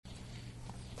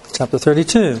Chapter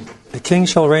 32. A king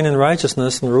shall reign in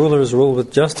righteousness, and rulers rule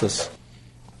with justice.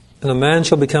 And a man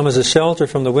shall become as a shelter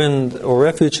from the wind, or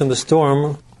refuge from the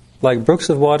storm, like brooks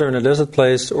of water in a desert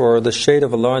place, or the shade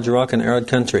of a large rock in arid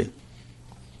country.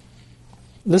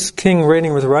 This king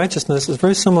reigning with righteousness is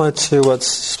very similar to what's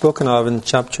spoken of in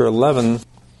chapter 11,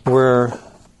 where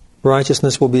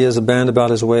righteousness will be as a band about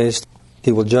his waist.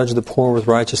 He will judge the poor with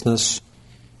righteousness.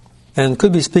 And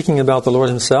could be speaking about the Lord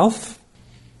himself,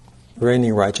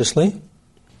 reigning righteously,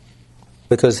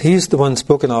 because he's the one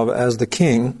spoken of as the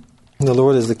king. The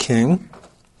Lord is the king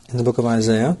in the book of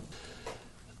Isaiah.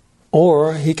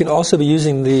 Or he can also be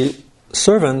using the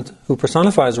servant who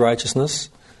personifies righteousness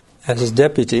as his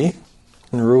deputy,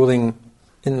 and ruling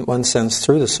in one sense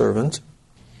through the servant.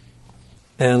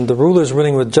 And the rulers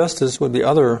ruling with justice would be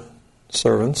other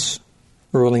servants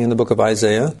ruling in the book of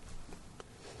Isaiah.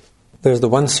 There's the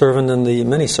one servant and the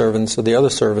many servants, or the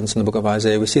other servants in the book of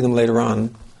Isaiah. We see them later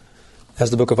on. As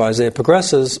the book of Isaiah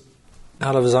progresses,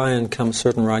 out of Zion come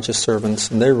certain righteous servants,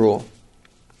 and they rule.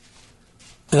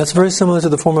 And that's very similar to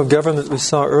the form of government we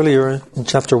saw earlier in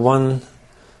chapter 1,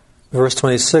 verse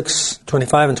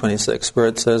 25 and 26, where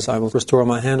it says, I will restore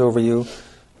my hand over you,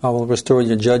 I will restore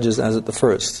your judges as at the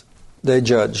first. They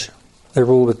judge, they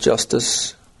rule with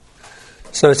justice.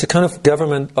 So it's a kind of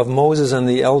government of Moses and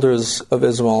the elders of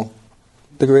Israel,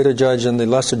 the greater judge and the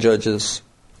lesser judges.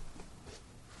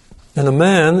 And a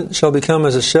man shall become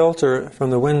as a shelter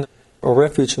from the wind, or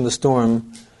refuge from the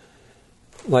storm,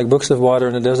 like brooks of water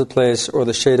in a desert place, or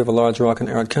the shade of a large rock in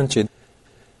arid country.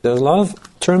 There's a lot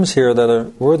of terms here that are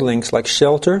word links, like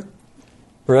shelter,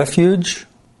 refuge,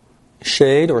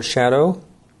 shade or shadow.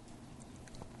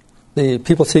 The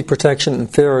people seek protection in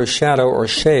Pharaoh's shadow or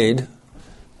shade,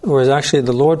 whereas actually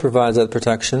the Lord provides that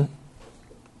protection.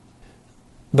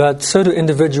 But so do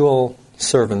individual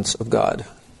servants of God.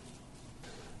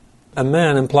 A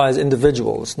man implies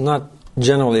individuals, not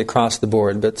generally across the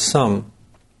board, but some.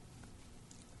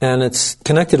 And it's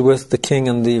connected with the king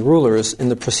and the rulers in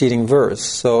the preceding verse.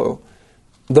 So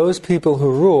those people who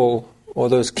rule, or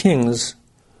those kings,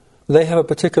 they have a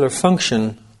particular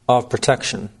function of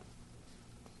protection.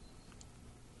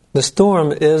 The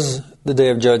storm is the day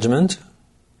of judgment.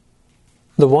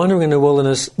 The wandering in the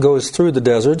wilderness goes through the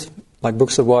desert, like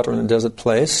brooks of water in a desert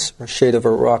place, or shade of a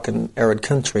rock in arid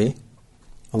country,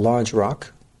 a large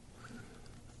rock.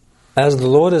 As the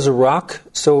Lord is a rock,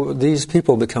 so these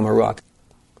people become a rock.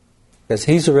 As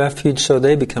he's a refuge, so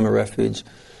they become a refuge.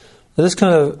 This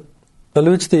kind of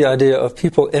alludes to the idea of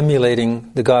people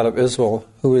emulating the God of Israel,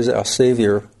 who is our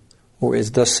Savior, or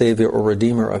is the Savior or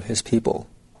Redeemer of his people.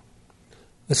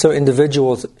 And so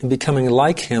individuals becoming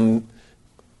like him,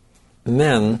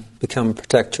 men become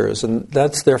protectors, and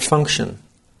that's their function.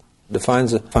 It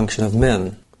defines the function of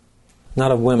men,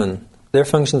 not of women. Their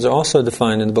functions are also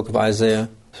defined in the book of Isaiah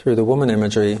through the woman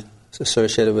imagery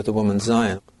associated with the woman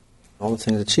Zion. All the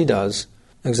things that she does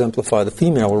exemplify the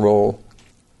female role.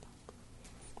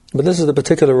 But this is the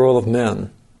particular role of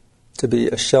men, to be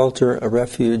a shelter, a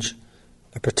refuge,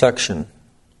 a protection,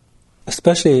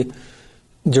 especially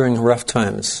during rough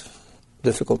times,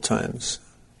 difficult times.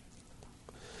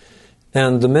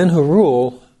 And the men who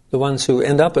rule, the ones who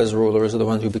end up as rulers, or the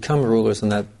ones who become rulers in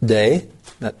that day,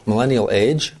 that millennial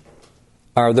age,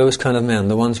 are those kind of men,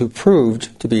 the ones who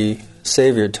proved to be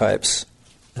savior types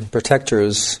and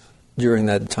protectors during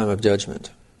that time of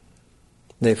judgment.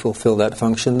 They fulfill that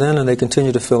function then, and they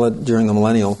continue to fill it during the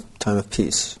millennial time of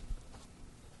peace.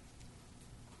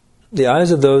 The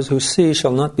eyes of those who see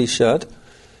shall not be shut,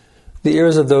 the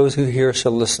ears of those who hear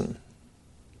shall listen.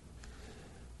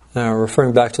 Now,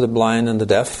 referring back to the blind and the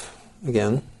deaf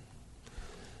again.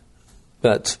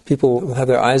 But people will have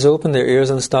their eyes open, their ears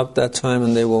unstopped that time,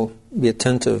 and they will be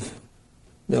attentive.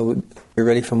 They will be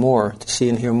ready for more, to see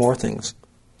and hear more things.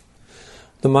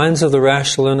 The minds of the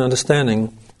rash shall learn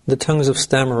understanding. The tongues of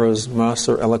stammerers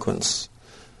master eloquence.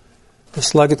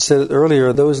 Just like it said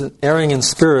earlier, those erring in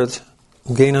spirit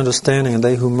gain understanding, and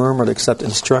they who murmured accept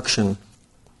instruction.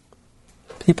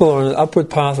 People are on an upward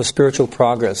path of spiritual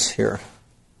progress here,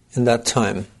 in that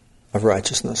time of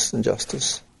righteousness and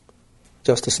justice.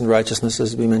 Justice and righteousness,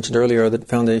 as we mentioned earlier, are the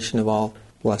foundation of all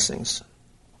blessings.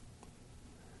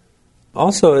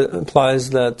 Also, it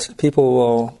implies that people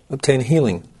will obtain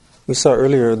healing. We saw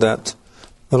earlier that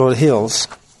the Lord heals.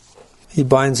 He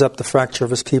binds up the fracture of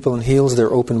his people and heals their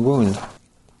open wound.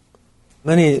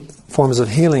 Many forms of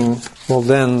healing will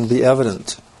then be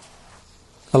evident.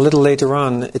 A little later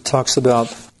on, it talks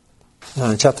about,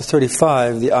 in chapter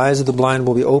 35, the eyes of the blind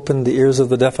will be opened, the ears of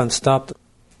the deaf unstopped,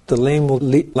 the lame will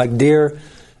leap like deer,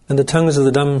 and the tongues of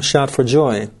the dumb shout for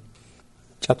joy.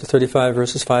 Chapter 35,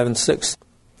 verses 5 and 6.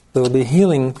 There will be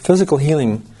healing, physical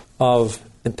healing of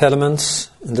impediments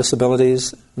and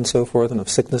disabilities and so forth, and of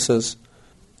sicknesses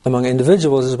among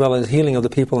individuals, as well as healing of the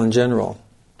people in general.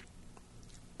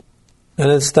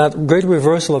 And it's that great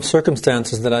reversal of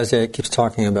circumstances that Isaiah keeps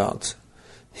talking about.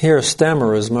 Here,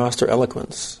 stammerers master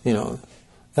eloquence.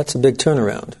 That's a big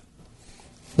turnaround.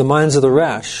 The minds of the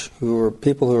rash, who are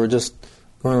people who are just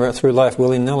going right through life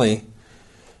willy-nilly,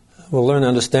 will learn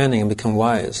understanding and become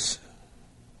wise.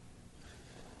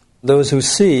 Those who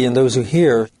see and those who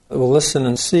hear will listen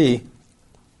and see.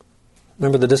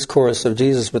 Remember the discourse of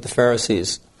Jesus with the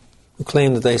Pharisees, who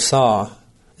claimed that they saw,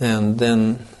 and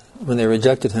then when they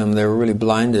rejected him, they were really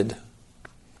blinded.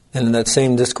 And in that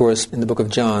same discourse in the book of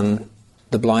John,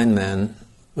 the blind man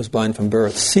was blind from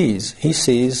birth, sees. He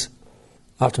sees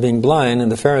after being blind,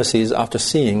 and the Pharisees, after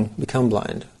seeing, become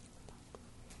blind.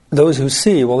 Those who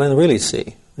see will then really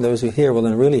see. Those who hear will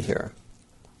then really hear.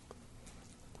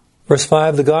 Verse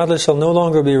 5, the godless shall no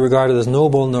longer be regarded as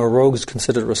noble, nor rogues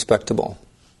considered respectable,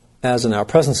 as in our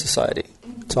present society.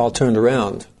 It's all turned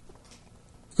around.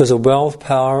 Because of wealth,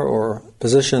 power, or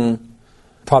position,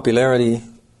 popularity,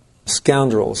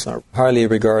 scoundrels are highly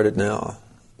regarded now,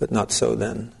 but not so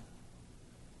then.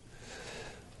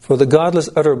 For the godless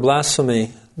utter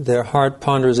blasphemy, their heart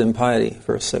ponders impiety,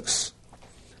 verse 6.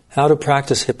 How to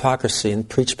practice hypocrisy and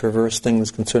preach perverse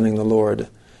things concerning the Lord,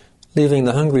 leaving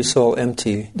the hungry soul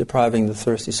empty, depriving the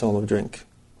thirsty soul of drink.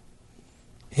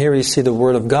 Here you see the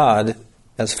Word of God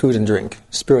as food and drink,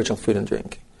 spiritual food and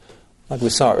drink. Like we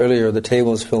saw earlier, the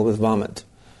table is filled with vomit.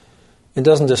 It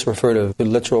doesn't just refer to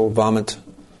literal vomit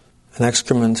and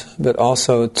excrement, but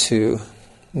also to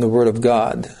the Word of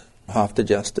God, half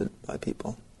digested by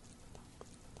people.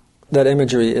 That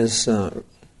imagery is not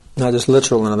just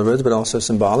literal, in other words, but also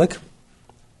symbolic.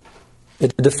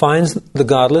 It defines the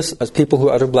godless as people who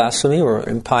utter blasphemy or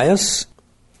impious.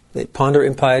 They ponder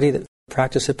impiety, they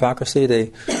practice hypocrisy,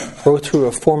 they go through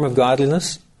a form of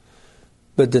godliness,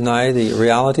 but deny the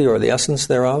reality or the essence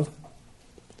thereof.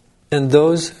 And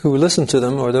those who listen to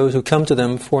them, or those who come to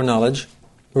them for knowledge,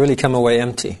 really come away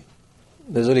empty.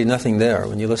 There's really nothing there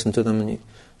when you listen to them and you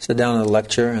sit down at a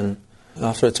lecture, and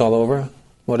after it's all over,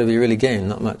 what have you really gained?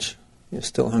 Not much. You're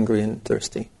still hungry and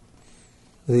thirsty.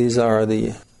 These are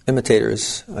the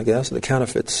imitators, I guess, the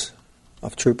counterfeits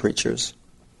of true preachers.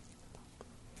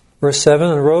 Verse 7,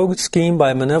 and rogues scheme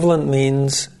by malevolent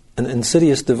means and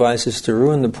insidious devices to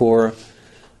ruin the poor,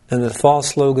 and with false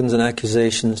slogans and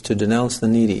accusations to denounce the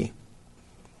needy.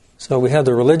 So we have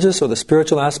the religious or the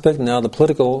spiritual aspect, now the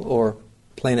political or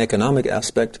plain economic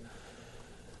aspect.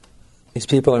 These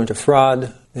people are into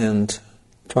fraud and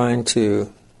trying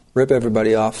to rip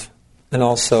everybody off, and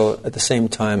also at the same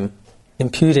time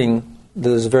imputing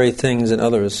those very things in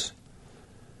others.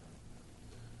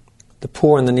 The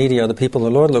poor and the needy are the people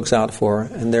the Lord looks out for,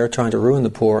 and they're trying to ruin the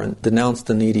poor and denounce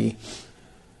the needy.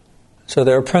 So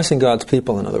they're oppressing God's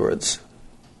people, in other words.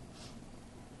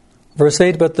 Verse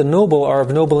 8, but the noble are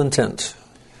of noble intent.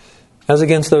 As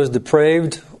against those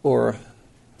depraved or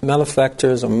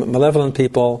malefactors or malevolent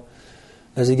people,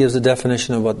 as he gives a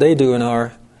definition of what they do and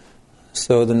are,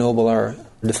 so the noble are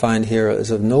defined here as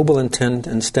of noble intent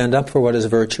and stand up for what is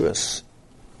virtuous.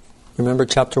 Remember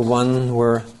chapter 1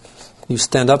 where you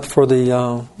stand up for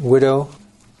the widow.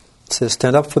 It says,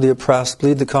 stand up for the oppressed,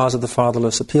 plead the cause of the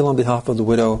fatherless, appeal on behalf of the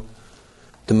widow,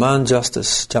 demand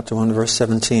justice, chapter 1, verse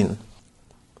 17.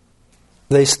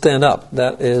 They stand up.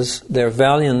 That is, they're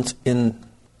valiant in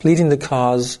pleading the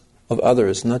cause of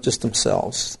others, not just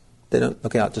themselves. They don't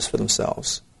look out just for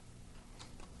themselves.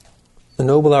 The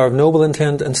noble are of noble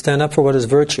intent and stand up for what is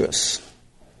virtuous.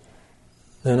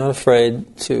 They're not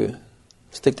afraid to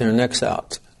stick their necks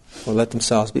out or let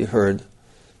themselves be heard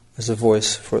as a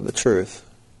voice for the truth.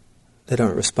 They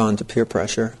don't respond to peer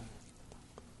pressure.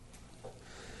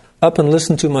 Up and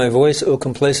listen to my voice, O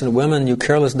complacent women, you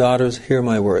careless daughters, hear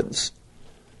my words.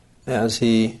 As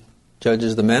he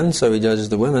judges the men, so he judges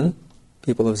the women,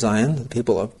 people of Zion, the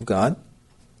people of God.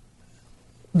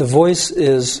 The voice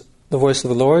is the voice of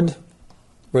the Lord,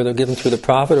 whether given through the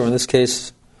prophet, or in this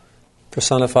case,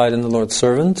 personified in the Lord's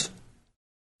servant.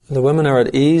 The women are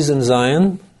at ease in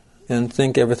Zion and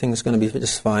think everything's going to be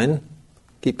just fine,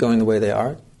 keep going the way they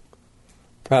are.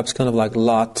 Perhaps kind of like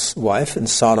Lot's wife in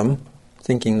Sodom,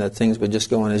 thinking that things would just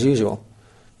go on as usual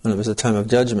when it was a time of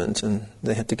judgment and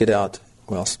they had to get out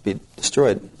or else be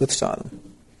destroyed with Sodom.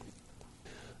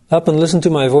 Up and listen to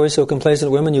my voice, O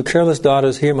complacent women, you careless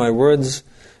daughters, hear my words.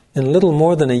 In little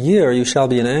more than a year you shall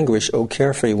be in anguish, O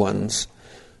carefree ones.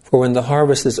 For when the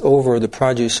harvest is over, the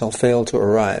produce shall fail to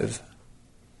arrive.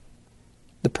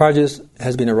 The produce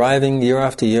has been arriving year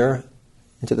after year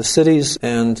into the cities,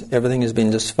 and everything has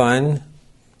been just fine.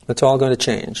 It's all going to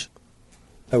change.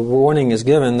 A warning is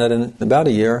given that in about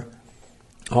a year,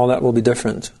 all that will be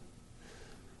different.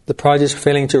 The produce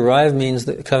failing to arrive means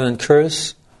the covenant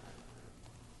curse.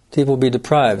 People will be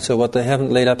deprived, so what they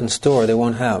haven't laid up in store, they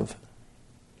won't have.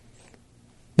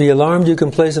 Be alarmed, you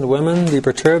complacent women. Be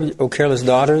perturbed, O careless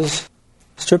daughters.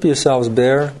 Strip yourselves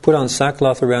bare. Put on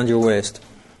sackcloth around your waist.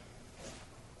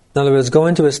 In other words, go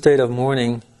into a state of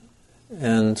mourning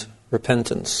and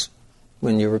repentance.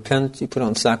 When you repent, you put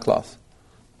on sackcloth.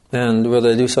 And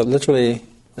whether they do so literally,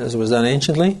 as was done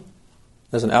anciently,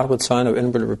 as an outward sign of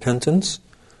inward repentance,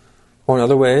 or in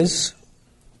other ways,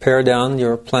 pare down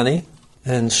your plenty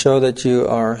and show that you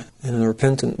are in a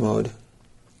repentant mode.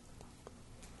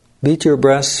 Beat your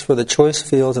breasts for the choice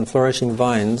fields and flourishing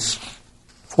vines,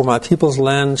 for my people's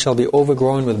land shall be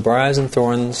overgrown with briars and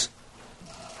thorns.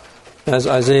 As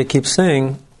Isaiah keeps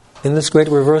saying, in this great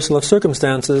reversal of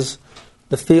circumstances,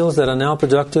 the fields that are now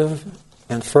productive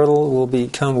and fertile will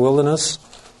become wilderness,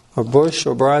 or bush,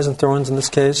 or briars and thorns in this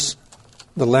case.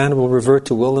 The land will revert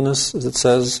to wilderness, as it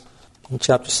says in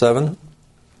chapter 7.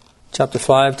 Chapter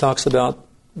 5 talks about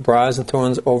briars and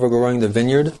thorns overgrowing the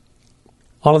vineyard.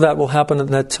 All of that will happen at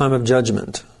that time of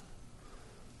judgment.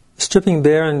 Stripping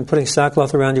bare and putting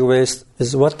sackcloth around your waist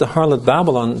is what the harlot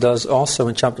Babylon does also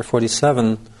in chapter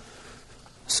 47.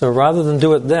 So rather than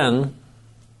do it then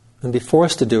and be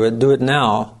forced to do it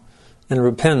now and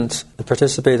repent and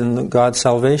participate in God's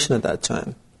salvation at that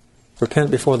time. Repent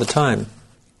before the time.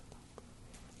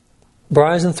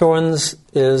 Briars and thorns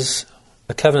is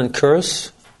a covenant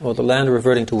curse, or the land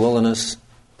reverting to wilderness,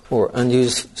 or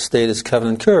unused state is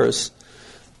covenant curse.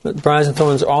 But briars and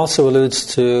thorns also alludes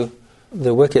to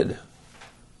the wicked.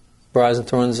 Briars and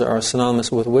thorns are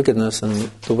synonymous with wickedness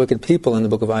and the wicked people in the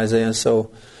book of Isaiah. So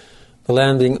the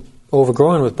land being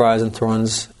overgrown with briars and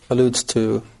thorns alludes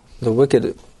to the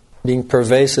wicked being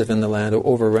pervasive in the land or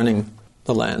overrunning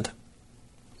the land.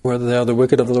 Whether they are the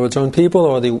wicked of the Lord's own people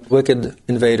or the wicked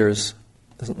invaders,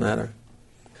 doesn't matter.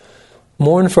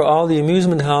 Mourn for all the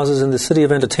amusement houses in the city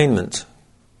of entertainment.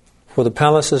 For the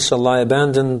palaces shall lie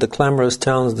abandoned, the clamorous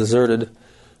towns deserted.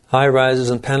 High-rises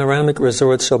and panoramic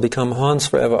resorts shall become haunts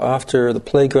forever after, the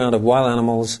playground of wild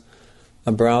animals,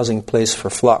 a browsing place for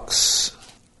flocks.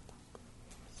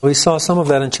 We saw some of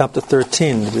that in chapter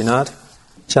 13, did we not?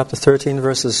 Chapter 13,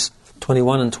 verses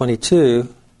 21 and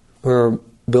 22, where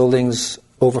buildings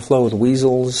overflow with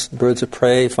weasels, birds of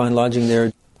prey find lodging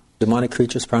there, demonic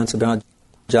creatures prance about,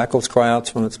 jackals cry out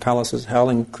from its palaces,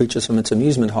 howling creatures from its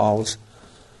amusement halls.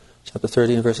 Chapter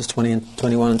 13, verses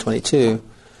 21 and 22.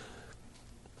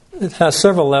 It has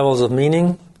several levels of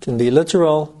meaning. It can be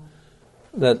literal,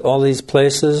 that all these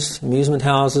places, amusement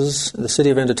houses, the city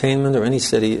of entertainment, or any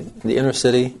city, the inner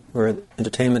city where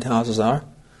entertainment houses are,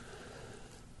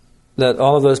 that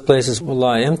all of those places will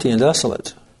lie empty and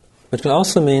desolate. It can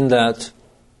also mean that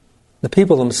the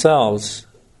people themselves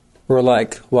were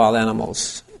like wild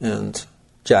animals and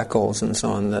jackals and so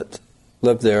on that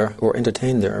lived there or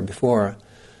entertained there before.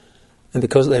 And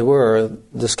because they were,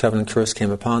 this covenant curse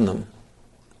came upon them.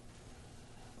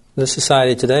 This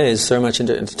society today is so much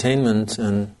into entertainment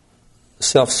and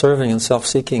self-serving and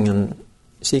self-seeking and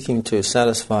seeking to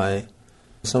satisfy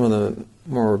some of the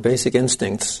more basic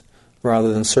instincts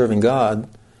rather than serving God,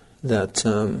 that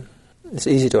it's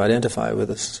easy to identify with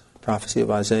this prophecy of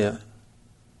Isaiah.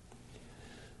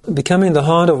 Becoming the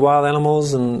haunt of wild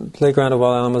animals and playground of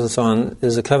wild animals and so on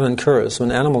is a covenant curse.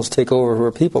 When animals take over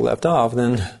where people left off,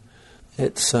 then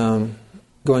it's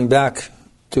going back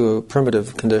to a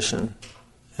primitive condition,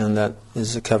 and that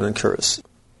is a covenant curse. It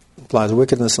implies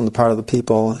wickedness on the part of the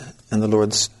people, and the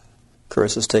Lord's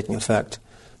curse is taking effect.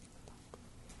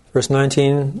 Verse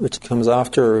 19, which comes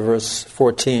after verse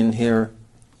 14 here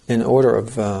in order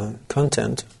of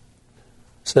content,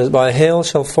 says, by hail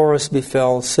shall forests be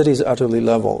felled, cities utterly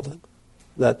leveled.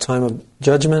 That time of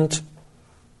judgment,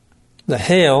 the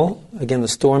hail, again the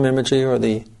storm imagery or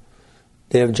the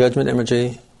day of judgment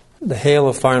imagery, the hail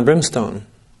of fire and brimstone,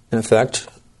 in effect,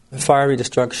 fiery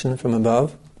destruction from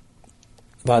above.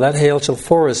 By that hail shall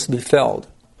forests be felled.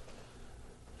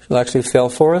 Shall actually fell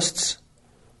forests,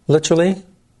 literally,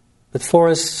 but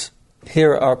forests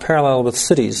here are parallel with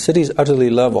cities utterly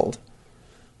leveled.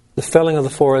 The felling of the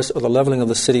forest or the leveling of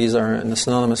the cities are in a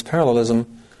synonymous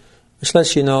parallelism, which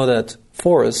lets you know that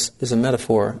forest is a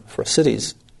metaphor for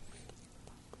cities,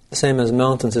 the same as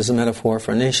mountains is a metaphor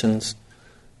for nations,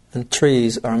 and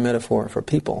trees are a metaphor for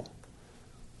people.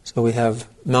 So we have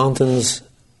mountains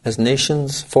as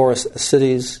nations, forests as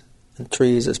cities, and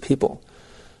trees as people,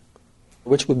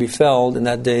 which would be felled in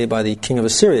that day by the king of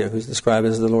Assyria, who's described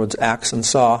as the Lord's axe and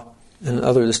saw, and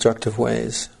other destructive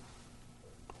ways.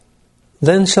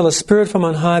 Then shall a Spirit from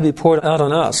on high be poured out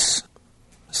on us.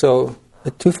 So,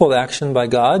 a twofold action by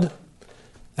God.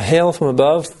 A hail from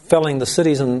above felling the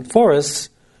cities and forests,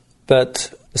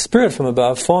 but the Spirit from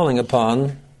above falling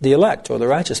upon the elect, or the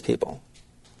righteous people.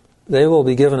 They will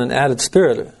be given an added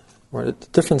spirit, or a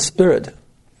different spirit.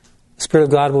 The Spirit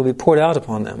of God will be poured out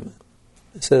upon them.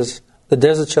 It says, the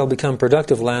desert shall become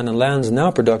productive land, and lands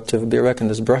now productive be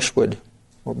reckoned as brushwood,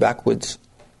 or backwoods.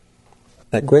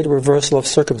 That great reversal of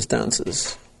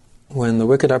circumstances, when the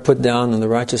wicked are put down and the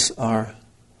righteous are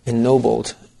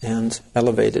ennobled and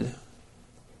elevated.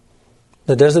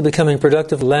 The desert becoming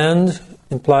productive land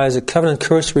implies a covenant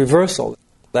curse reversal.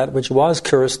 That which was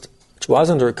cursed, which was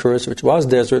under a curse, which was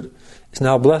desert, is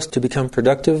now blessed to become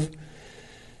productive,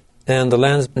 and the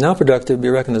lands now productive be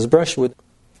reckoned as brushwood.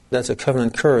 That's a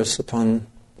covenant curse upon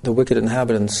the wicked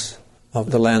inhabitants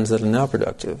of the lands that are now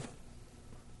productive.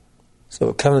 So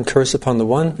a covenant curse upon the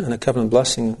one, and a covenant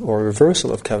blessing or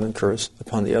reversal of covenant curse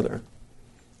upon the other.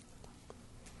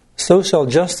 So shall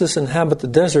justice inhabit the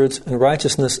deserts, and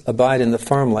righteousness abide in the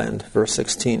farmland, verse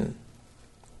 16.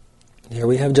 Here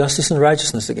we have justice and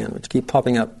righteousness again, which keep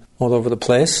popping up all over the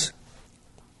place.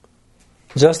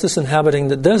 Justice inhabiting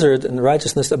the desert and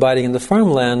righteousness abiding in the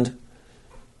farmland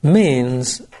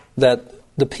means that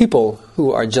the people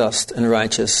who are just and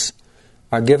righteous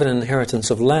are given an inheritance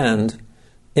of land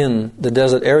in the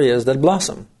desert areas that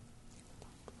blossom.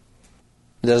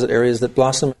 The desert areas that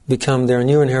blossom become their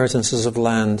new inheritances of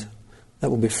land that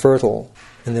will be fertile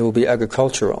and they will be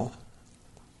agricultural.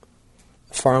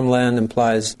 Farmland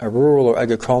implies a rural or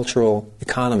agricultural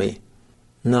economy,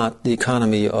 not the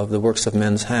economy of the works of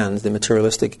men's hands, the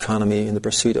materialistic economy in the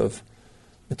pursuit of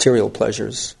material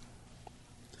pleasures.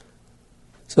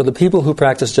 So the people who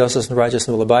practice justice and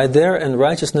righteousness will abide there, and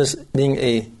righteousness, being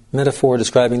a metaphor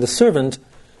describing the servant,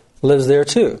 lives there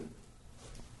too.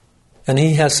 And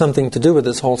he has something to do with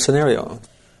this whole scenario.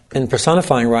 In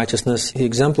personifying righteousness, he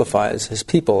exemplifies his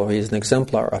people, or he's an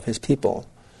exemplar of his people.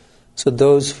 So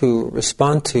those who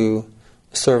respond to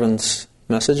the servant's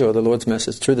message, or the Lord's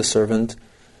message through the servant,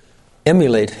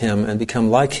 emulate him and become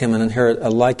like him and inherit a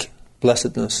like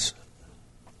blessedness.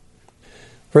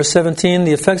 Verse 17,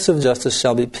 the effects of justice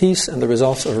shall be peace, and the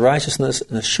results of righteousness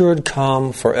an assured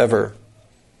calm forever.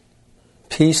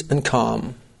 Peace and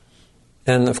calm.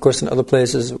 And of course in other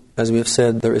places, as we have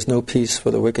said, there is no peace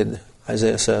for the wicked,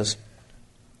 Isaiah says.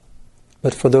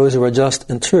 But for those who are just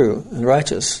and true and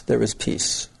righteous, there is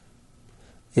peace.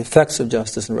 The effects of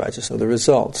justice and righteousness, or the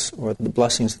results, or the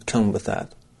blessings that come with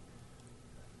that.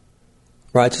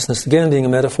 Righteousness, again, being a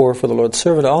metaphor for the Lord's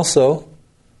servant also,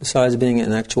 besides being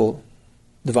an actual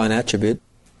divine attribute,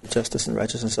 justice and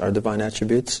righteousness are divine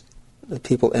attributes that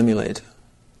people emulate.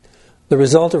 The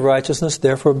result of righteousness,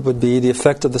 therefore, would be the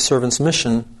effect of the servant's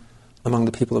mission among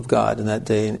the people of God in that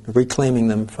day, reclaiming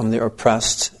them from their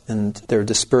oppressed and their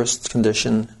dispersed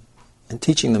condition and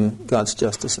teaching them God's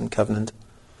justice and covenant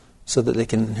so that they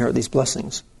can inherit these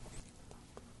blessings.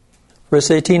 Verse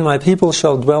 18, my people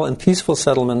shall dwell in peaceful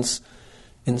settlements,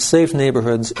 in safe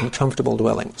neighborhoods, and comfortable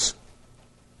dwellings.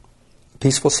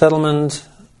 Peaceful settlement,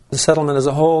 the settlement as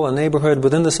a whole, a neighborhood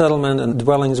within the settlement, and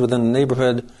dwellings within the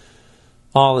neighborhood,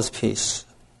 all is peace.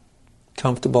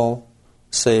 Comfortable,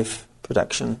 safe,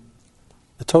 protection.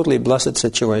 A totally blessed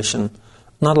situation,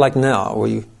 not like now, where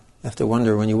you have to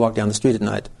wonder when you walk down the street at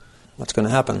night, what's going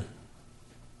to happen.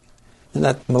 In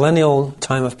that millennial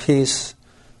time of peace,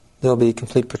 there'll be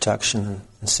complete protection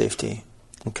and safety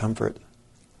and comfort.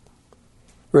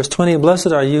 Verse 20,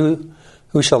 blessed are you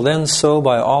who shall then sow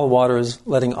by all waters,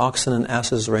 letting oxen and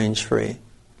asses range free.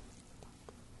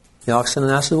 The oxen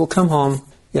and asses will come home.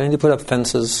 You don't need to put up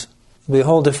fences. It'll be a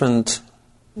whole different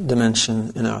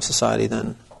dimension in our society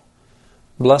then.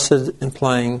 Blessed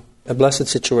implying a blessed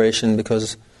situation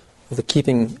because of the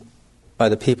keeping by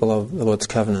the people of the Lord's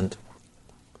covenant.